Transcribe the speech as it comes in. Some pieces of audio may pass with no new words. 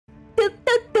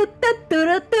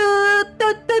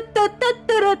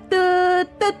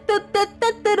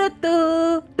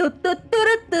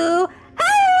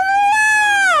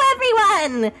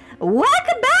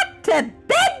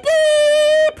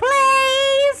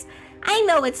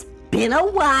know it's been a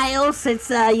while since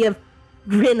your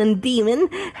grinning demon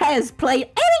has played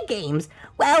any games.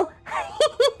 Well,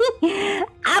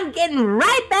 I'm getting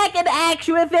right back into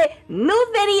action with it.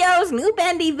 New videos, new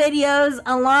Bendy videos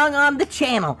along on the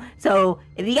channel. So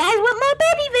if you guys want more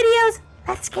Bendy videos,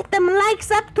 let's get them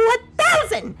likes up to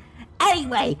 1,000.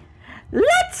 Anyway,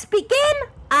 let's begin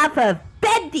off of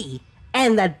Bendy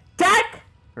and the Dark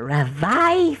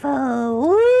Revival.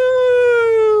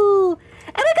 Woo!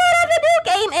 And we're going off a new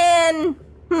game, and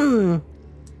I'm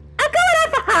going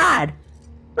off a hard.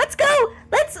 Let's go.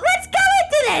 Let's go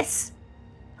into this.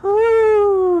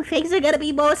 Ooh, things are gonna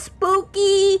be more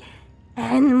spooky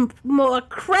and more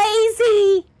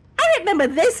crazy. I remember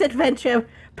this adventure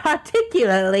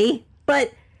particularly,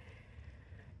 but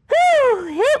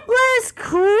it was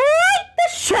quite the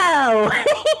show.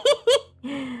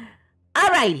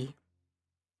 Alrighty,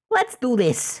 let's do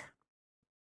this.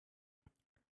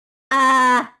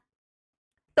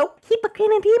 Don't keep a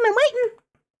grinning demon waiting.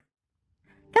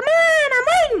 Come on, I'm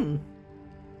waiting.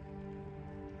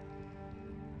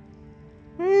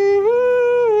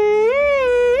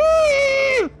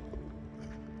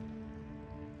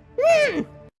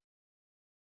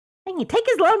 And you take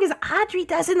as long as Audrey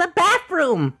does in the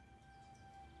bathroom.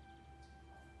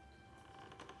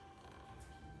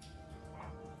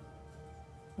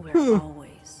 We're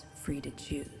always free to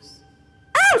choose.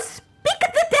 Oh, speak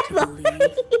of the devil! To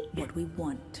believe what we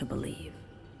want to believe.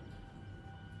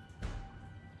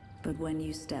 But when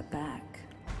you step back,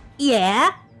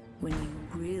 yeah, when you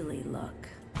really look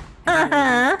at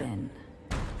where you've been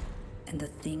and the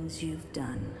things you've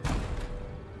done,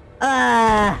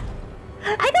 I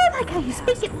don't like how you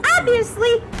speak it,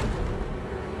 obviously,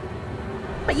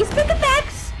 but you speak of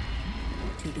facts.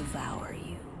 To devour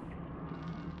you.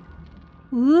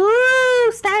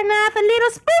 Ooh, starting off a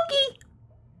little spooky.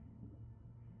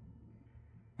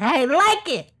 I like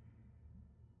it.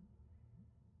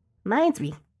 Reminds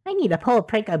me, I need to pull a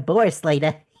prank on Boris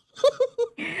later. Oh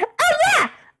yeah,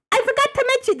 I forgot to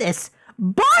mention this.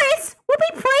 Boris will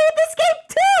be playing this game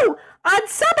too on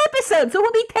some episodes. So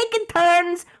we'll be taking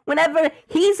turns whenever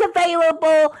he's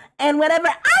available and whenever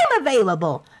I'm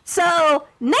available. So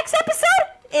next episode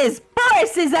is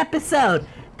Boris's episode.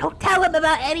 Don't tell him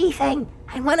about anything.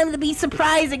 I want him to be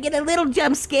surprised and get a little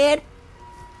jump scared.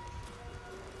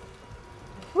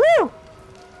 Woo!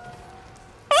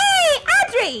 Hey,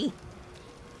 Audrey!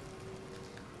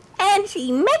 And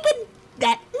she making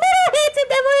that little handsome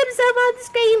devil himself on the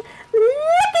screen.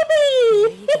 Look at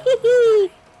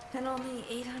me! And only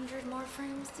 800 more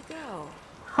frames to go.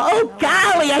 Oh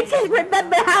golly, I just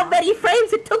remember how many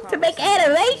frames it took to make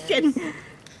animation.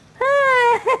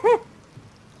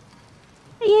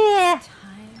 Yeah.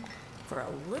 Time for a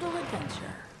little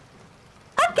adventure.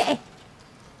 Okay.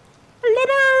 A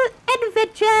little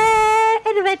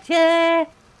adventure.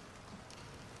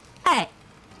 Alright.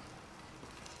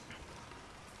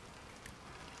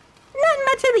 Not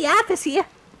much in the office here.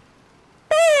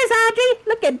 There's Audrey,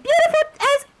 looking beautiful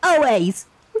as always.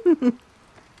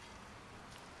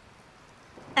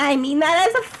 I mean that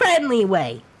as a friendly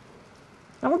way.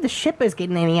 I don't want the shippers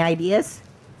getting any ideas.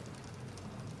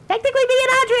 Technically, me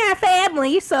and Audrey are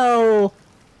family, so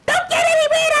don't get any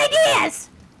weird ideas!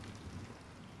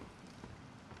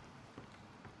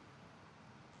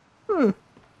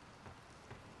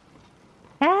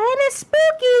 Kinda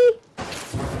spooky.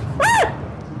 Ah!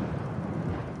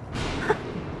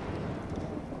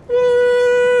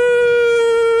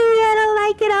 I don't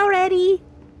like it already.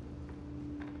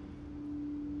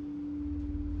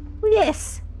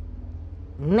 Yes.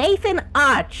 Nathan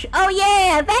Arch. Oh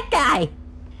yeah, that guy.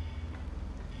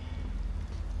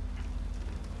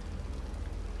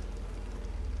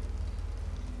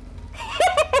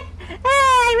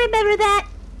 I remember that.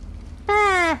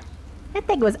 That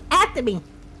thing was after me.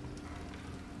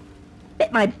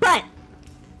 Bit my butt.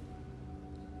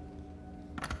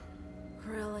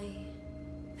 Really?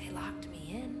 They locked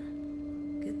me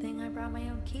in. Good thing I brought my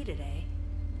own key today.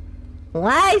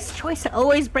 Wise choice to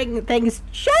always bring things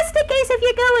just in case if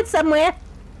you're going somewhere.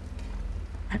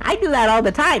 I do that all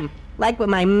the time. Like with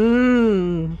my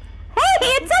Hey,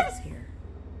 handsome! Here.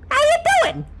 How you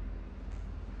doing?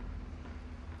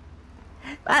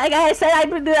 Like I said, I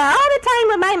do that all the time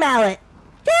with my mallet.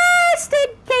 Just in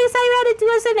case I run into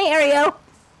a scenario.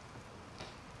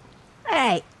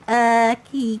 Alright,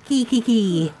 key.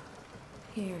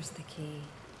 Here's the key.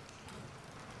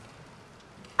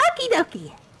 Okie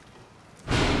dokie.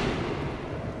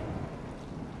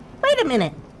 Wait a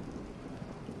minute.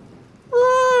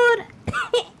 Ooh.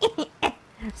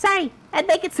 Sorry, I'd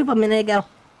make it soup a minute ago.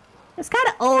 It's kind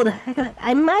of old.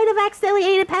 I might have accidentally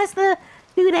ate it past the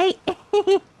due date.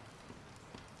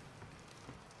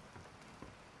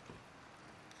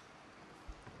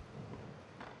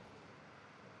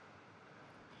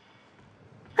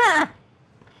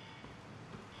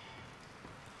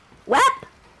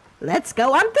 let's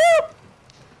go on through.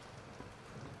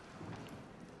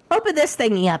 Open this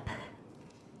thingy up.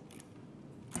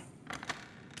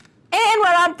 And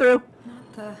we're on through.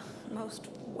 Not the most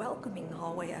welcoming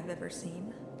hallway I've ever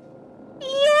seen.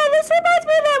 Yeah, this reminds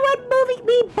me of that one movie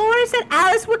me, Boris, and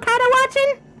Alice were kind of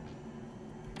watching.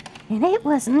 And it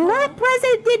was not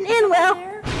pleasant. It didn't end well.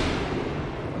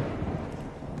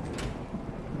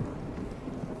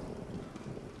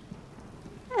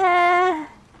 I'm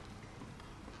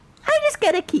just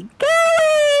gonna keep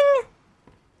going.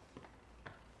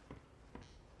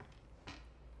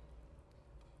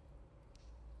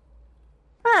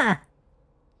 Huh.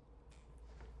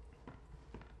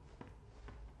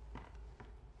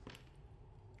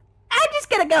 I'm just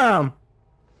gonna go home.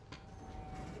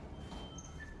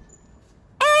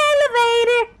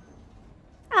 Elevator.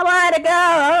 I wanna go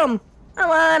home. I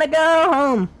wanna go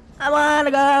home. I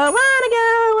wanna go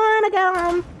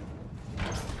home.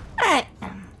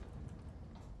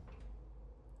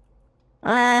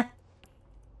 Alright.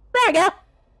 There we go.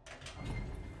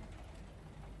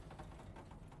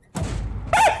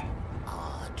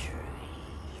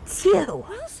 It's you.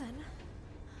 Wilson?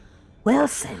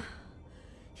 Wilson.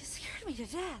 You scared me to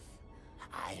death.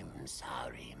 I'm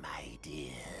sorry, my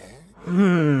dear.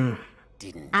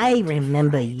 I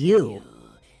remember you.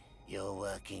 You're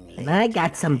working late And I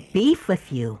got some tonight. beef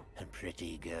with you. A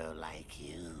pretty girl like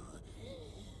you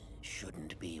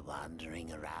shouldn't be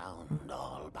wandering around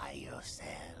all by yourself.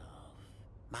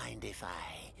 Mind if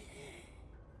I...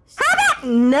 How about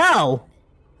no?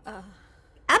 How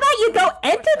about you go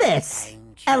into this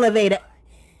Thank you. elevator?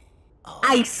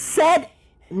 I said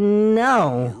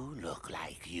no. You look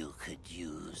like you could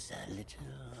use a little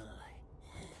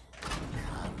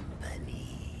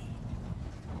company.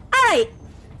 Alright.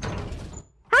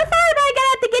 How far am I gonna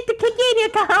have to get to kick you in your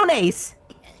cojones?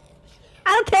 I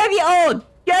don't care if you're old.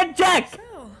 You're a jerk.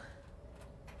 So,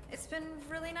 it's been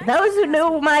really nice. Those who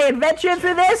knew my adventure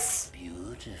through this,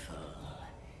 Beautiful.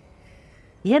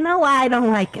 you know why I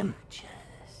don't like him.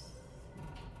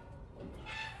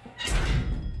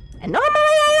 And normally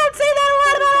I don't say that a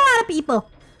lot about a lot of people.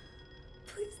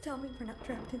 Please tell me we're not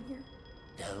trapped in here.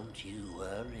 Don't you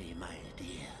worry, my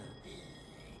dear.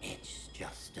 It's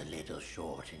just a little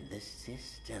short in the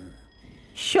system.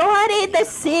 Short in the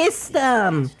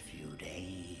system. Next few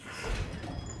days.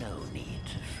 No need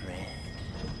to fret.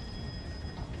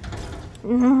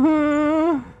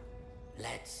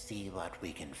 Let's see what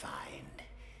we can find.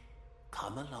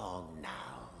 Come along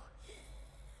now.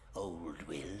 Old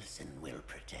Wilson will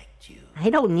protect you. I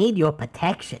don't need your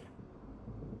protection.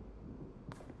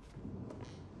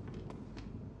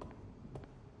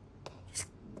 Just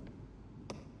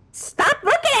stop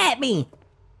looking at me!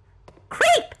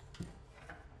 Creep!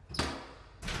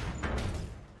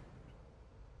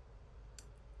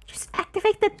 Just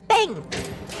activate the thing!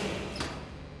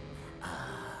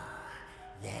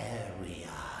 There we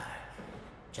are.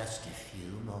 Just a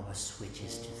few more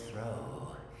switches to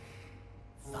throw.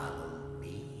 Follow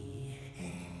me.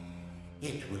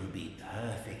 It will be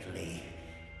perfectly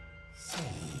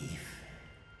safe.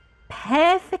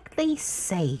 Perfectly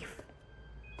safe.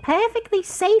 Perfectly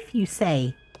safe, you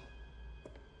say?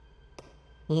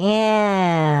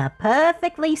 Yeah,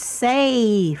 perfectly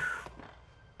safe.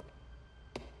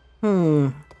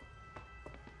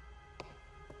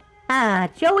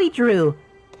 Joey Drew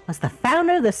was the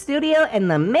founder of the studio and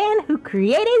the man who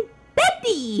created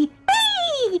Bendy!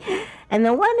 Hey! And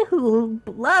the one who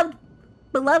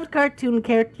beloved cartoon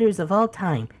characters of all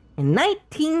time. In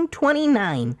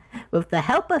 1929, with the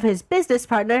help of his business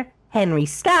partner, Henry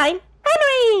Stein,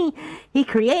 he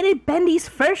created Bendy's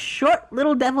first short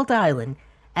Little Deviled Island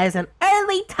as an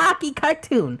early talkie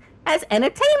cartoon. As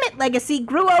entertainment legacy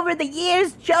grew over the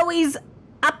years, Joey's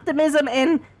optimism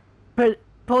and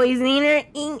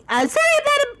poisoneering, sorry, I'm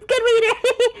not a good reader.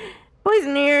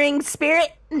 Poisoneering spirit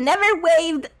never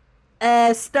wavered.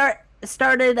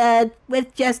 Started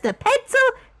with just a pencil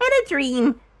and a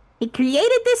dream. He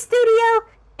created this studio,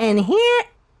 and here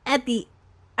at the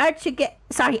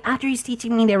Audrey's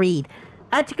teaching me to read.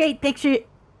 Archigate Pictures,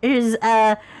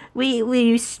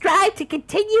 we strive to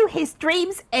continue his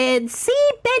dreams and see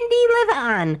Bendy live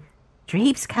on.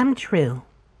 Dreams come true.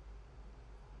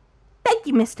 Thank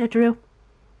you, Mr. Drew.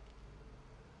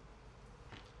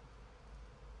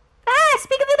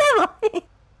 Speak of the devil!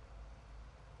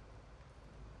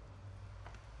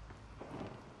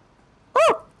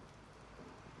 Oh!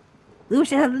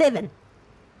 Illusion of living.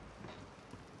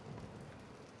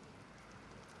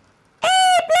 Hey,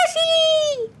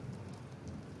 Blushy!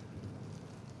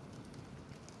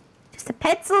 Just a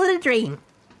pencil and a dream.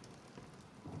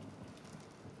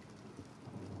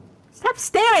 Stop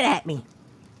staring at me.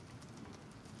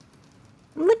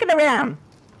 I'm looking around.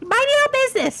 Mind your own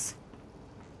business.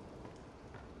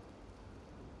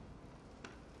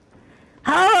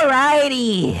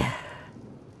 Alrighty.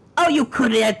 Oh, you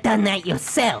could have done that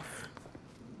yourself.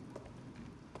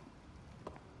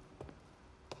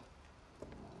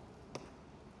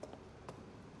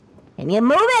 Can you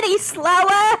move any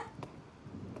slower?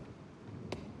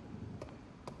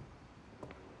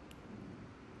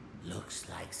 Looks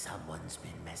like someone's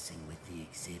been messing with the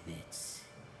exhibits.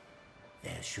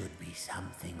 There should be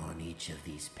something on each of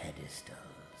these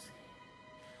pedestals.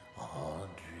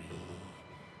 Audrey.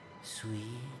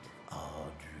 Sweet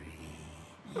Audrey.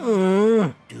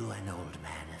 Do an old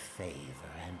man a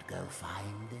favor and go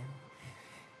find them.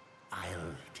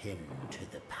 I'll tend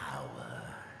to the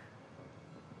power.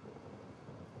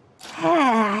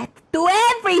 Do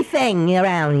everything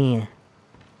around here.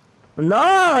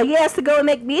 No, he has to go and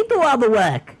make me do all the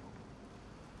work.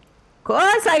 Of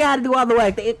course I gotta do all the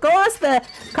work. Of course the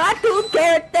cartoon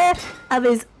character of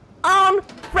his own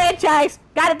franchise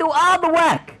gotta do all the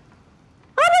work.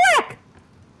 All the work!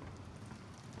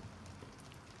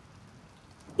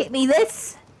 Get me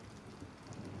this.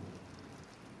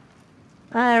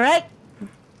 Alright.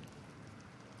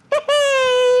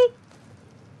 Hey!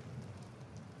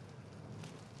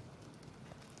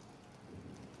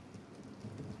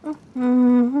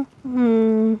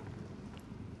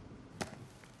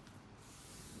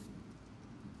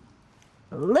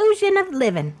 Illusion of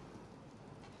living.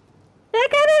 Did I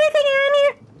grab anything around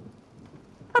here?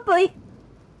 Oh boy.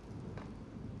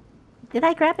 Did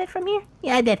I grab it from here?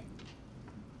 Yeah, I did.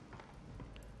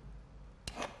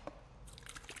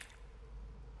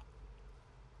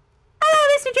 Hello,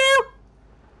 Mr. Drew!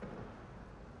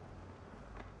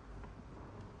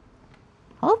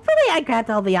 Hopefully I grabbed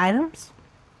all the items.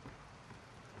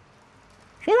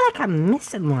 I feel like I'm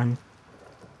missing one.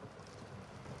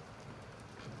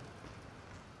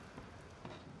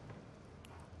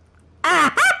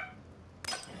 Aha!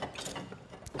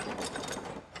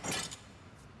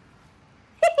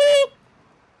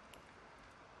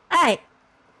 Alright.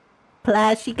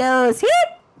 Plushie goes here.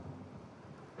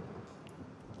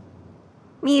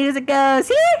 Music goes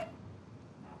here.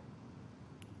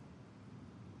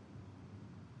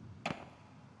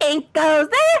 Ink goes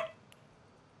there.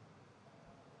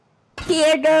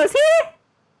 Gear goes here.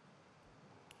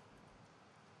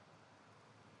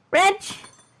 Wrench.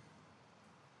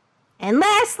 And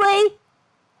lastly,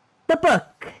 the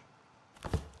book.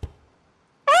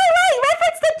 Hey, wait,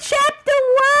 reference to chapter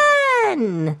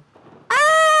 1.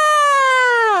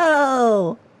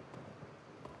 Oh!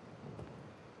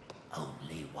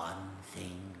 Only one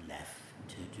thing left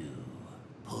to do.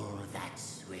 Pull that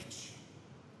switch.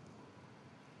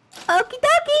 Okie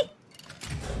dokie.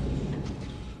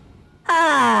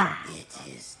 Ah. It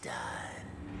is done.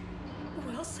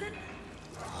 Wilson?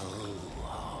 Oh,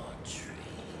 Audrey.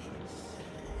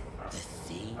 The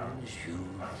things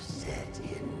you've set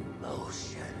in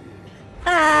motion.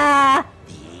 Ah.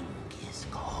 The ink is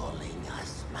calling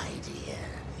us, my dear.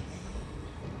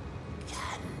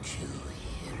 Can't you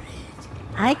hear it?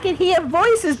 I can hear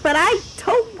voices, but I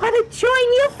don't want to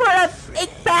join you for a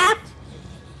ink bath.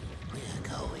 We're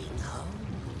going home.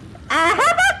 How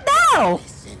about now?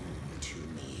 Listen to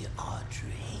me,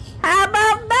 Audrey. How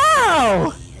about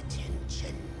now? Pay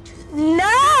attention to the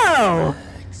No!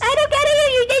 I don't gotta hear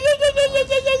you!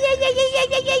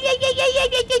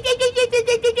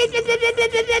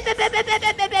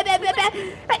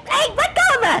 Hey, let go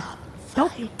of her!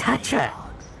 Don't you touch her!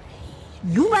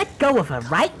 You let go of her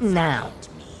right now!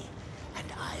 me, and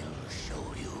I'll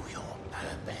show you your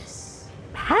purpose.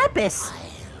 Purpose?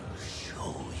 I'll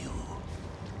show you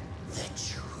the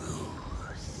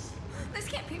truth. This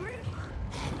can't be real.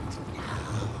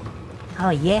 Oh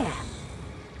yeah.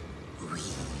 We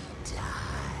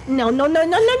die. No.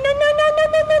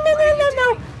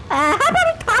 How about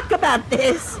we talk about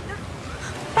this?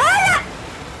 Ah!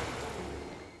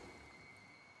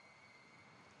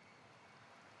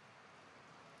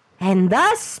 And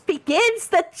thus begins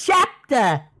the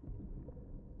chapter.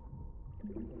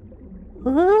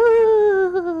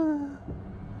 Ooh.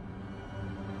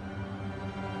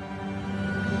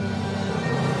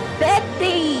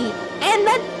 Bendy and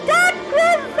the Dark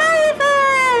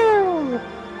Revival!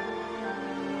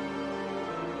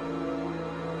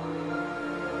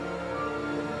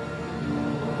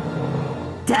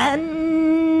 Done!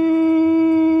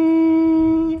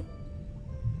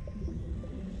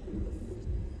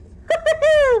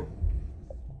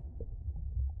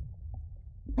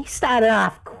 They started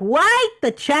off quite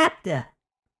the chapter.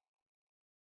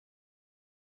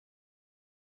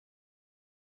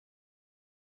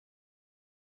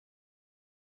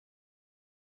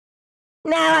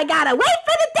 Now I gotta wait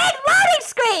for the dead loading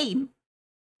screen!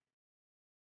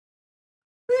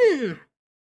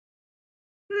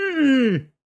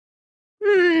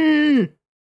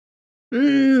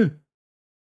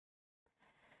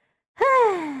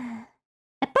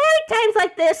 At party times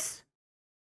like this,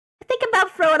 I think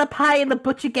about throwing a pie in the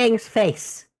butcher gang's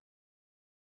face.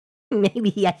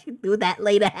 Maybe I should do that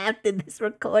later after this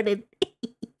recording.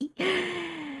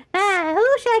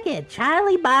 Who should I get?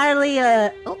 Charlie, Barley,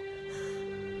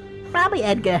 probably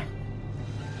Edgar.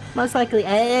 Most likely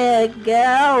Edgar.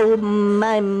 Oh,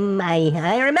 my.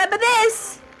 I remember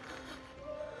this!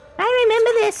 I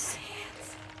remember this!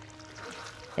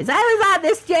 As I was on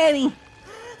this journey.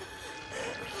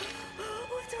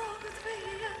 What's wrong with my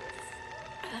hands?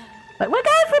 But we're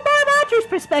going from Bob Archer's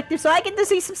perspective, so I get to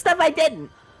see some stuff I didn't.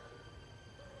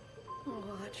 Oh,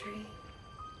 Audrey.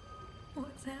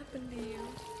 What's happened to you?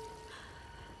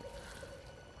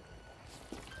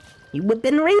 You have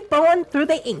been reborn through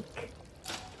the ink.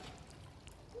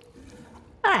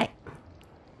 Alright.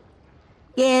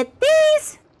 Get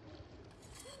these!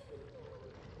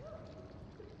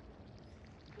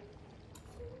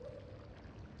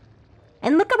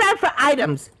 And look around for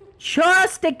items,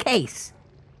 just in case.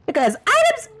 Because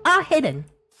items are hidden.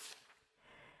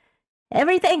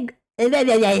 Everything...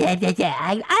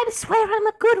 I swear I'm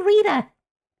a good reader.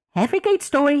 Every great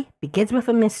story begins with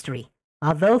a mystery.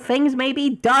 Although things may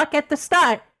be dark at the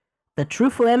start, the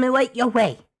truth will emulate your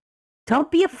way.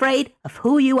 Don't be afraid of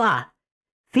who you are.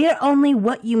 Fear only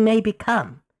what you may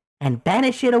become, and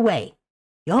banish it away.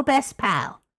 Your best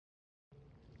pal.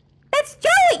 That's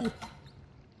Joey!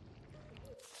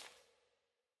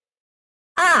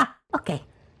 Ah, okay.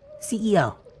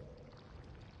 CEO.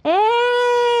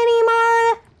 Any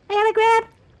more I gotta grab?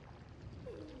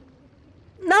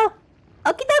 No?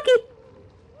 Okie dokie.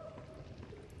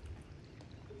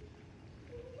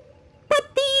 Put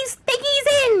these thiggies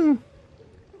in!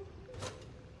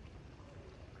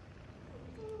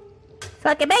 So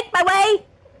I can make my way.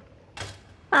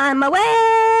 On my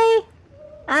way.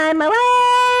 On my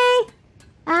way.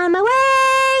 On my way.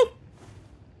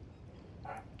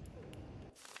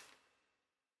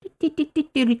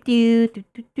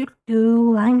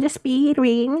 I'm just speed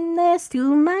reading this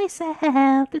to myself.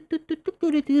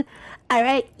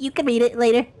 Alright, you can read it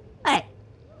later. Alright.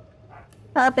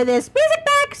 Open this music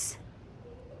box.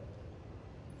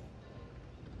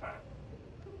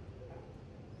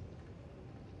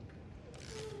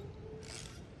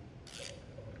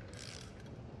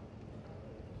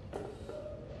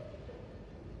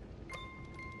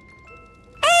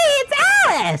 Hey, it's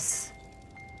Alice!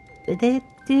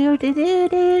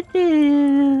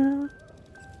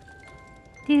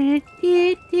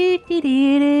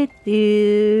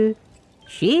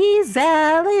 She's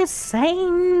Alice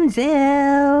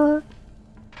Angel.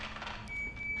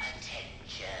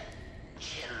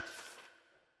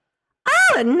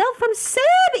 Oh, a note from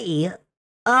Sammy.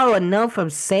 Oh, a note from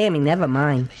Sammy. Never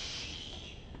mind.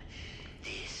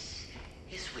 This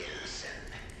is Wilson,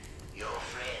 your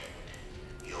friend,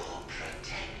 your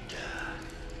protector.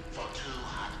 For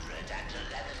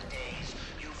 211 days,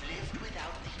 you've lived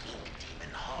without the ink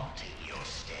demon haunting your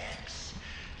steps.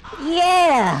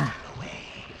 Yeah.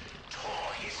 Away,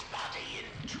 tore his body in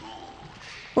two.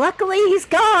 Luckily, he's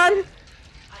gone.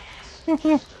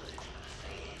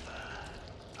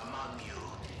 Among you,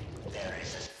 there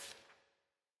is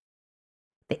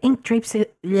The ink drips.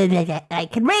 I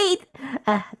can read.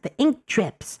 The ink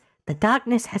drips. The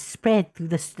darkness has spread through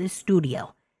the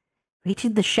studio.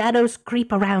 Reaching the shadows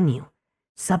creep around you.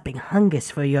 Something hungers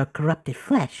for your corrupted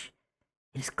flesh.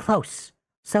 It is close.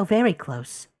 So very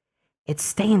close. Its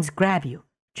stains grab you,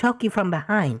 choke you from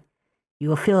behind. You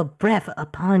will feel a breath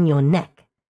upon your neck.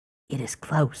 It is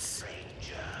close.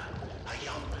 stranger, a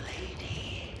young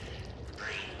lady.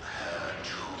 Bring her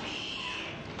to me.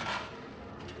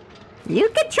 You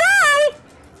can try!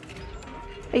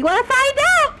 You wanna find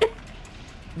out?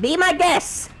 Be my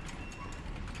guest.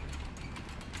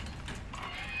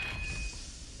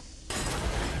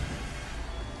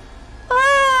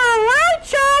 Alright,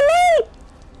 Charlie!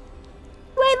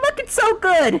 You ain't looking so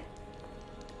good.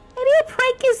 Maybe a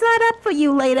prank is not up for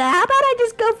you later. How about I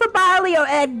just go for Barley or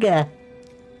Edgar?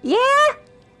 Yeah?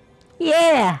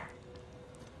 Yeah.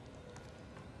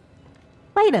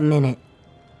 Wait a minute.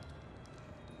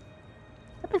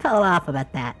 Let me follow off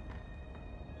about that.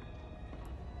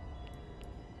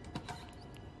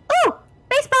 Ooh!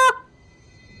 Baseball!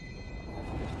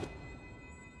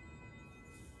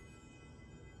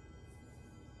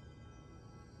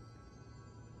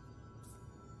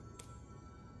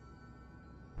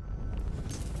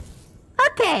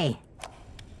 Okay.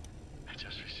 I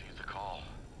just received the call.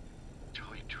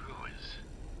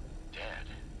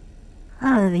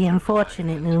 Oh, the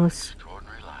unfortunate news.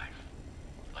 Extraordinary life.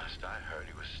 Last I heard,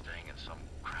 he was staying in some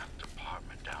cramped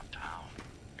apartment downtown.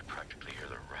 You practically hear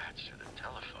the rats through the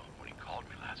telephone when he called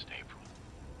me last April.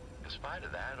 In spite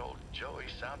of that, old Joey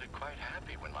sounded quite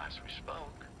happy when last we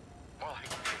spoke. More like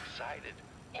an excited,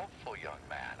 hopeful young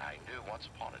man I knew once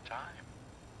upon a time.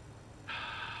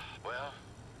 Well,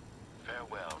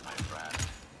 farewell, my friend.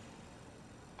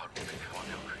 What will become of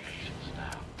your creations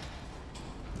now?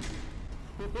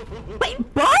 Wait,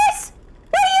 Boris?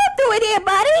 What are you doing here,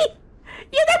 buddy?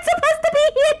 You're not supposed to be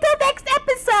here till next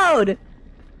episode!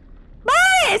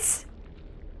 Boris!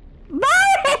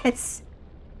 Boris!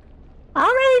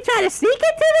 Already trying to sneak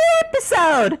into the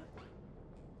episode!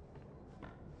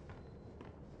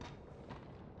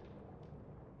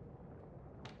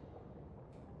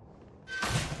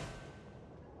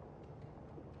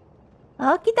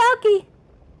 Okie dokie.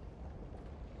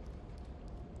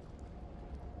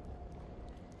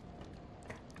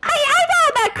 I know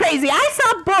I'm not crazy. I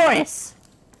saw Boris.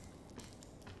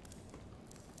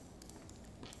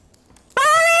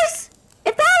 Boris!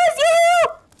 If that was you!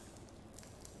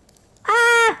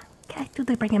 Can I do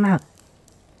they bring him out?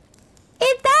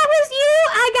 If that was you,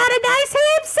 I got a nice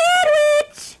ham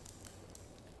sandwich!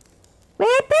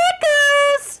 With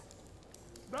pickles!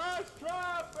 Nice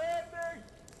try, Bendy!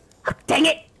 Oh, dang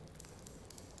it!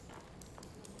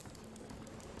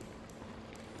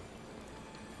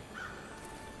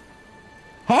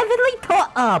 Heavenly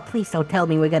Taught. Oh, please don't tell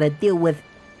me we're gonna deal with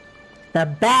the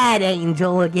bad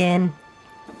angel again.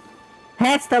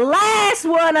 That's the last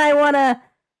one I wanna.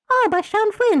 Oh, by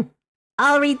Sean Flynn.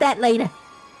 I'll read that later.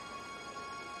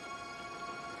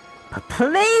 But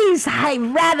please, I'd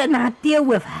rather not deal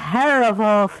with her of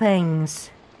all things.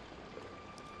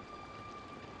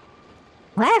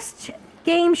 Last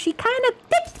game, she kind of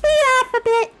ticked me off a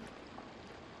bit.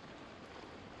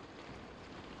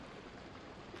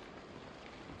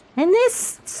 And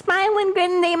this smiling,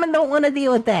 grinning demon don't want to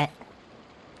deal with that.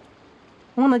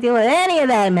 Don't want to deal with any of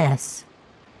that mess.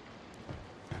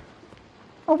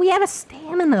 Oh, we have a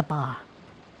stamina bar.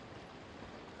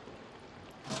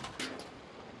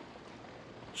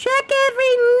 Check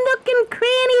every nook and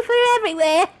cranny for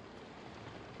everywhere.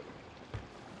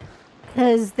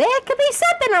 'Cause there could be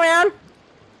something around.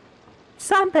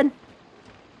 Something.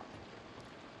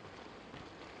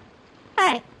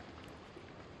 Alright.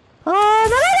 Oh,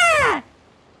 the letter!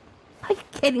 Are you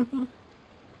kidding me?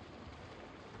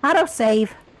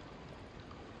 Autosave.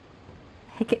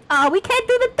 Oh, we can't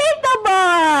do the thing no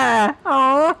more!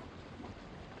 Oh.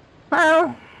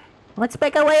 Well, let's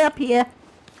make our way up here.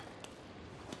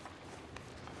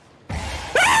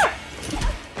 Ah!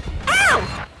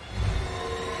 Ow!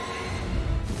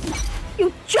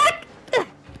 You jerk!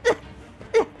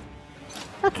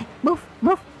 Okay, move.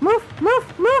 I thought he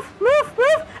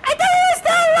was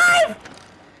still alive!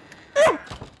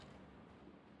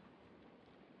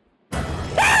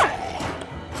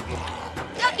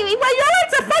 You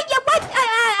want to fight you? What?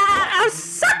 I'll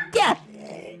suck ya!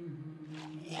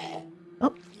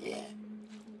 Oh.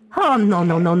 Oh,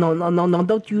 no.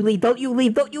 Don't you leave. That's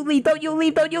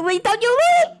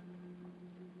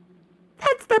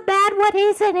the bad one,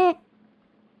 isn't it?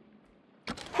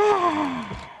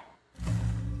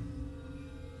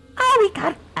 Oh, we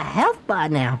got a health bar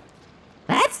now.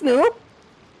 That's new.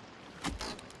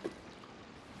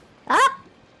 Up.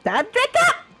 Time to drink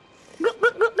up.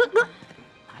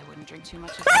 I wouldn't drink too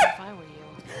much of that if I were you.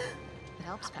 It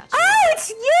helps patch. Oh, it's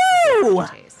you!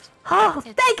 Taste. Oh,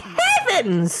 thank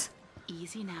heavens!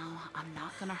 Easy now. I'm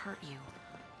not gonna hurt you.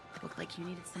 Looked like you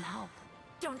needed some help.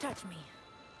 Don't touch me.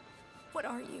 What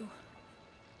are you?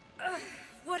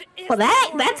 What is Well,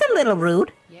 that's a little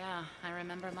rude. Yeah, I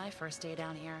remember my first day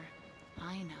down here.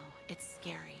 I know, it's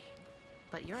scary.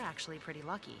 But you're actually pretty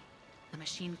lucky. The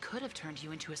machine could have turned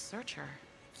you into a searcher.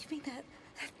 You mean that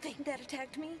thing that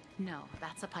attacked me? No,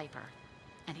 that's a Piper.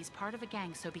 And he's part of a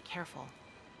gang, so be careful.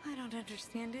 I don't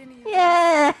understand any of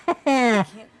Yeah. can't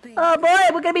think. Oh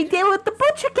boy, we're gonna be dealing with the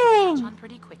Butcher Catch Gang. on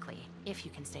pretty quickly, if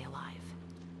you can stay alive.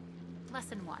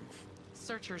 Lesson 1.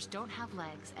 Searchers don't have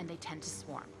legs and they tend to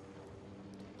swarm.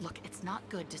 Look, it's not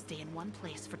good to stay in one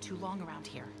place for too long around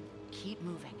here. Keep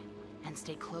moving and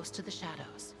stay close to the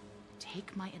shadows.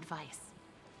 Take my advice.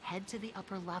 Head to the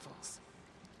upper levels.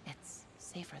 It's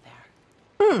safer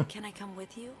there. Can I come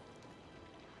with you?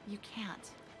 You can't.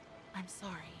 I'm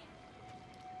sorry.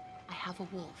 I have a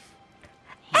wolf.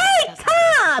 He Hey, doesn't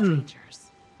like Tom!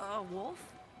 strangers. A wolf?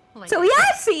 Like So we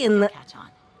are seeing the. catch on.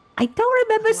 I don't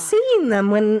remember seeing them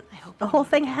when I hope the you whole know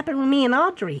thing that. happened with me and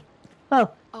Audrey.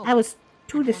 Well, Oh, I was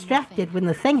too and one more distracted thing. when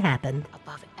the thing happened.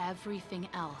 Above everything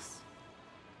else,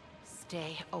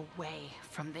 stay away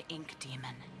from the ink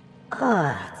demon.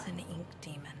 What's an ink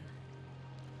demon?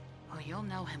 Oh, you'll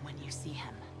know him when you see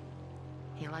him.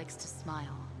 He likes to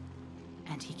smile,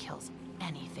 and he kills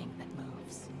anything that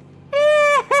moves.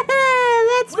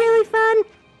 That's really fun.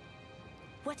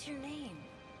 What's your name?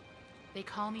 They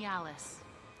call me Alice.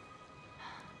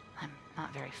 I'm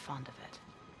not very fond of it.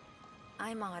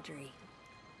 I'm Audrey.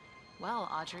 Well,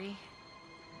 Audrey,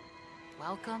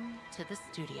 welcome to the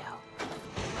studio.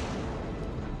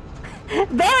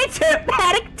 Very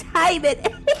dramatic timing. Wait,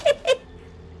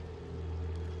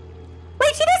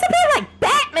 she disappeared like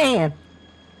Batman.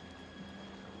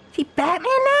 She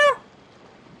Batman now?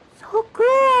 So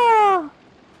cool.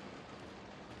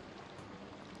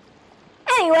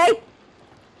 Anyway.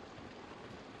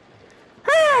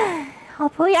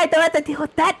 Hopefully I don't have to deal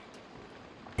with that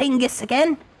dingus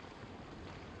again.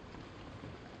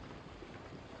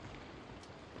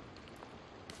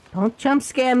 Don't jump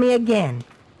scare me again.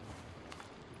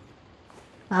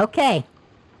 Okay.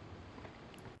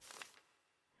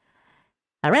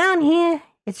 Around here,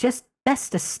 it's just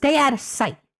best to stay out of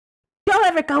sight. Don't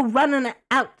ever go running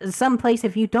out to someplace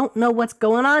if you don't know what's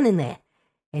going on in there.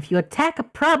 If you attack a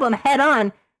problem head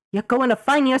on, you're going to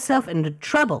find yourself into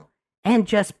trouble. And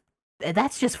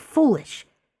that's just foolish.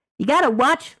 You gotta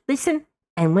watch, listen,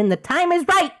 and when the time is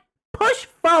right, push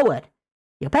forward.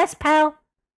 Your best pal,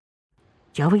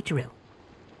 Joey Drew.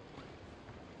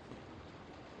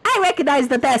 I recognize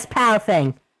the best pal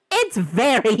thing. It's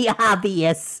very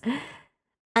obvious.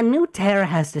 A new terror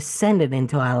has descended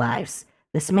into our lives.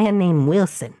 This man named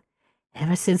Wilson.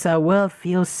 Ever since our world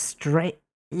feels strained,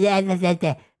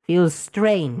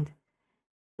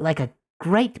 like a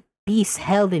great beast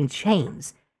held in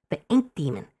chains, the ink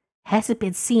demon hasn't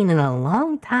been seen in a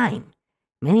long time.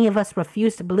 Many of us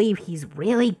refuse to believe he's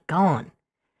really gone.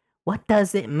 What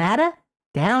does it matter?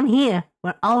 Down here,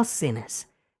 we're all sinners,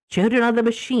 children of the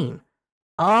machine.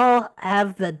 All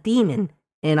have the demon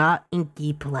in our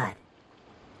inky blood.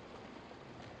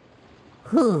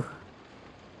 Whew.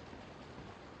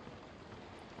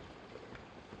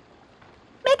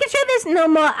 Making sure there's no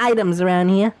more items around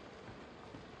here.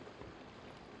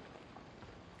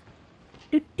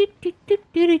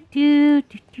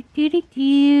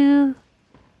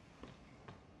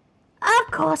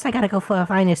 Of course, I gotta go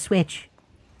find a switch.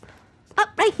 Oh,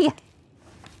 right here.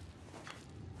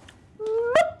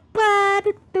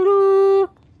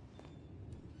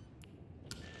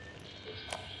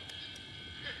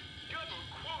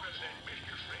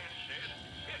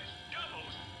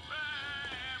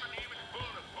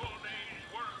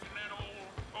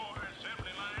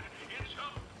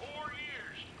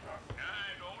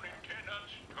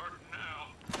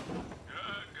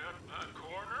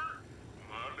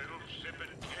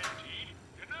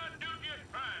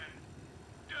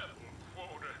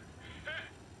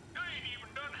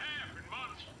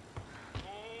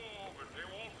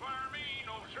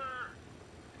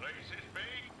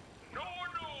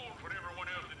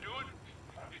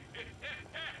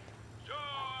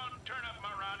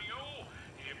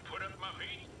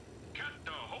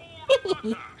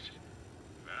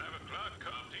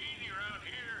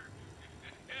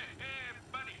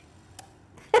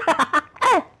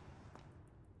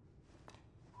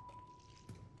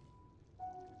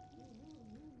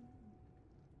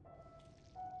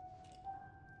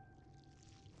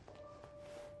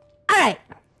 Alright.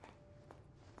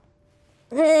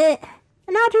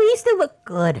 And Audrey, you still look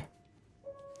good.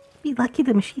 Be lucky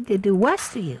the machine did do worse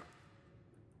to you.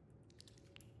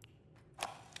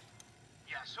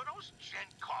 Yeah, so those Gen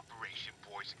Corporation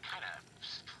boys are kind of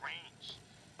strange.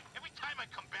 Every time I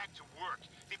come back to work,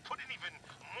 they put in even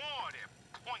more of their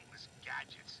pointless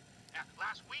gadgets.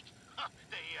 Last week,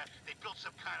 they built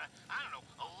some kind of, I don't know,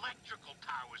 electrical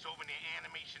towers over near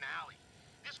Animation Alley.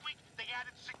 This week, they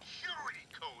added security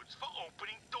codes for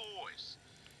opening doors.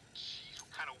 Jeez, what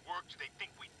kind of work do they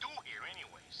think we do here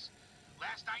anyways?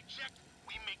 Last I checked,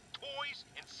 we make toys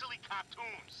and silly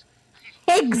cartoons.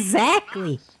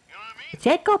 Exactly. You know what I mean? The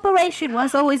Jet Corporation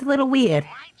was always a little weird.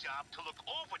 My job to look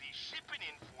over these shipping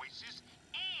invoices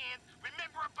and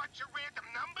remember a bunch of random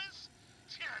numbers?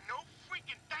 Yeah, no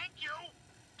freaking thank you.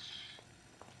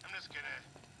 I'm just gonna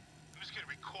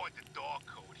record the door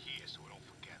code here so I don't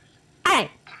forget it.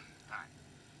 Alright. Alright.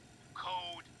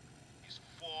 Code is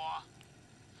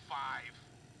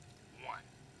 451.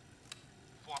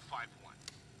 451.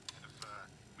 And if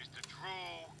Mr.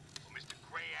 Drew or Mr.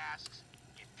 Gray asks,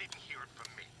 you didn't hear it from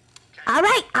me. Okay?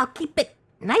 Alright, I'll keep it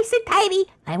nice and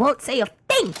tidy. I won't say a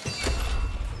thing.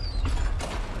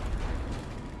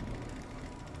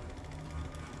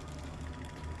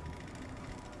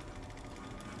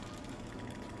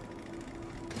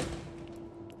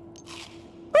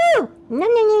 Yum, yum,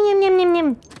 yum, yum, yum, yum,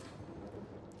 yum.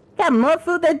 Got more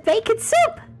food than bacon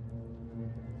soup.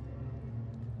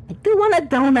 I do want a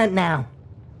donut now.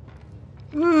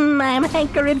 I'm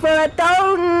hankering for a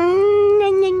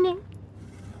donut.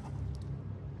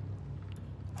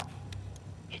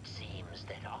 It seems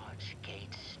that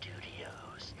Archgate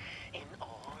Studios, in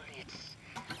all its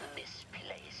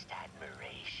misplaced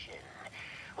admiration,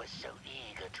 was so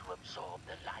eager to absorb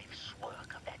the life's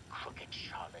work of that crooked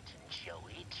charlatan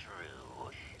Joey True,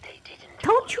 they didn't.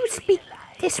 Don't you speak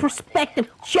disrespect of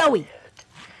Joey.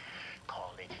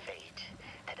 Call it fate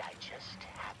that I just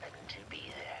happened to be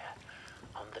there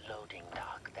on the loading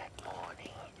dock that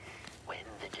morning when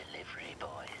the delivery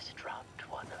boys dropped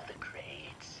one of the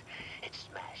crates. It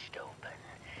smashed open,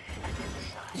 and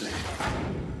inside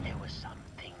there was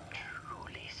something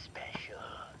truly special.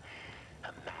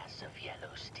 A mass of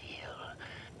yellow steel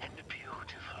and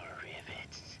beautiful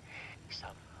rivets.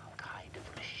 Some kind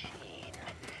of machine.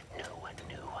 No one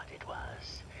knew what it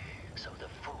was, so the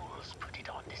fools put it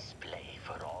on display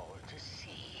for all to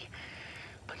see.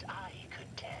 But I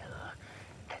could tell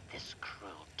that this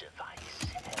crude device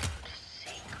held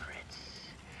secrets.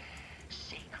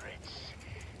 Secrets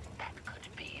that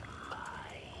could be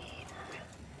mine.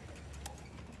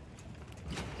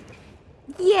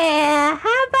 Yeah,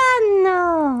 how about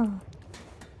no?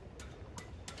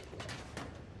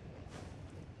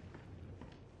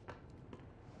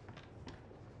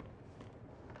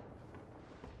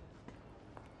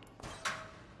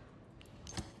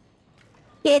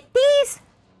 Get these.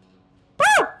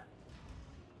 Woo!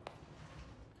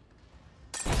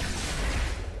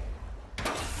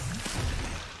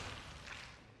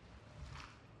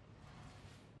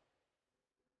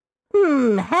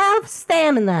 Health,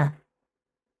 stamina.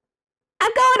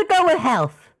 I'm going to go with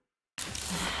health.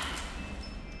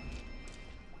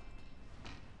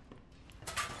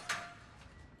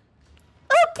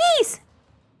 Oh, geese!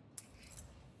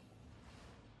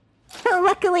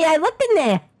 Luckily, I looked in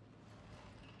there.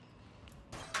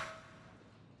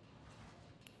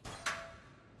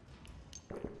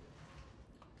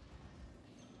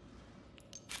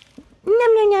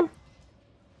 Yum, yum, yum.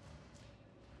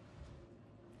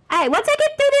 Alright, once I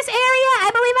get through this area, I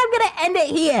believe I'm gonna end it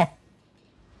here.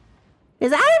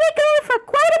 Because I've been going for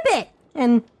quite a bit.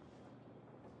 And...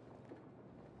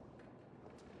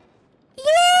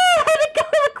 yeah, I've been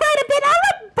going for quite a bit. I'll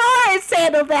let Boris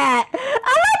handle that.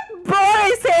 I'll let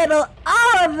Boris handle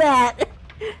all of that.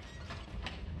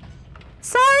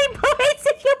 Sorry, Boris,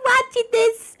 if you're watching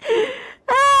this.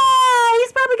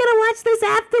 He's probably gonna watch this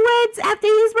afterwards, after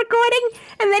he's recording,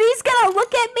 and then he's gonna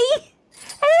look at me.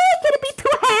 And I ain't gonna be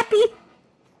too happy.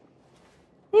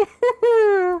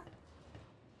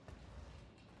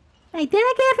 Hey, did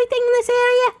I get everything in this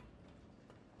area?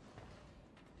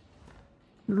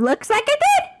 Looks like I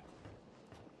did.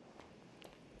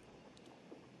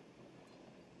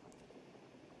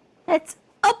 Let's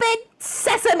open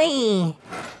sesame.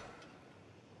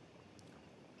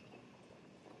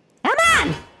 Come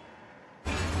on!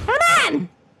 Come on!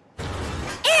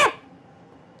 Eh!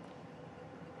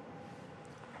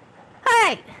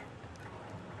 Alright.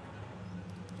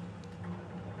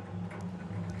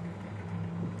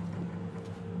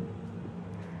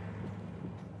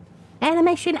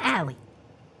 Animation Alley.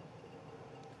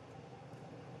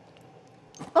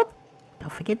 Oh,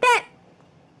 don't forget that.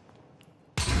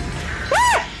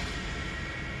 Ah!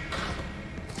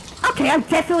 Okay, I'm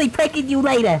definitely pranking you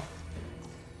later.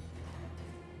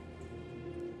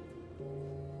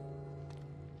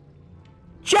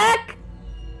 Check!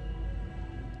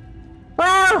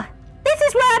 Well, this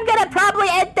is where I'm gonna probably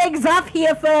end things off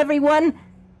here for everyone.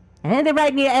 And they're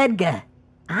right near Edgar.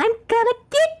 I'm gonna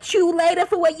get you later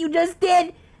for what you just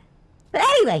did. But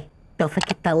anyway, don't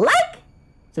forget to like,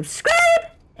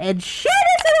 subscribe, and share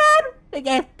this around with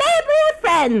your favorite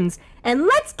friends. And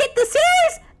let's get the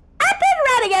series up and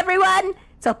running, everyone,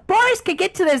 so Boris can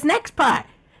get to this next part.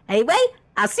 Anyway,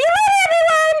 I'll see you later,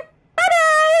 everyone!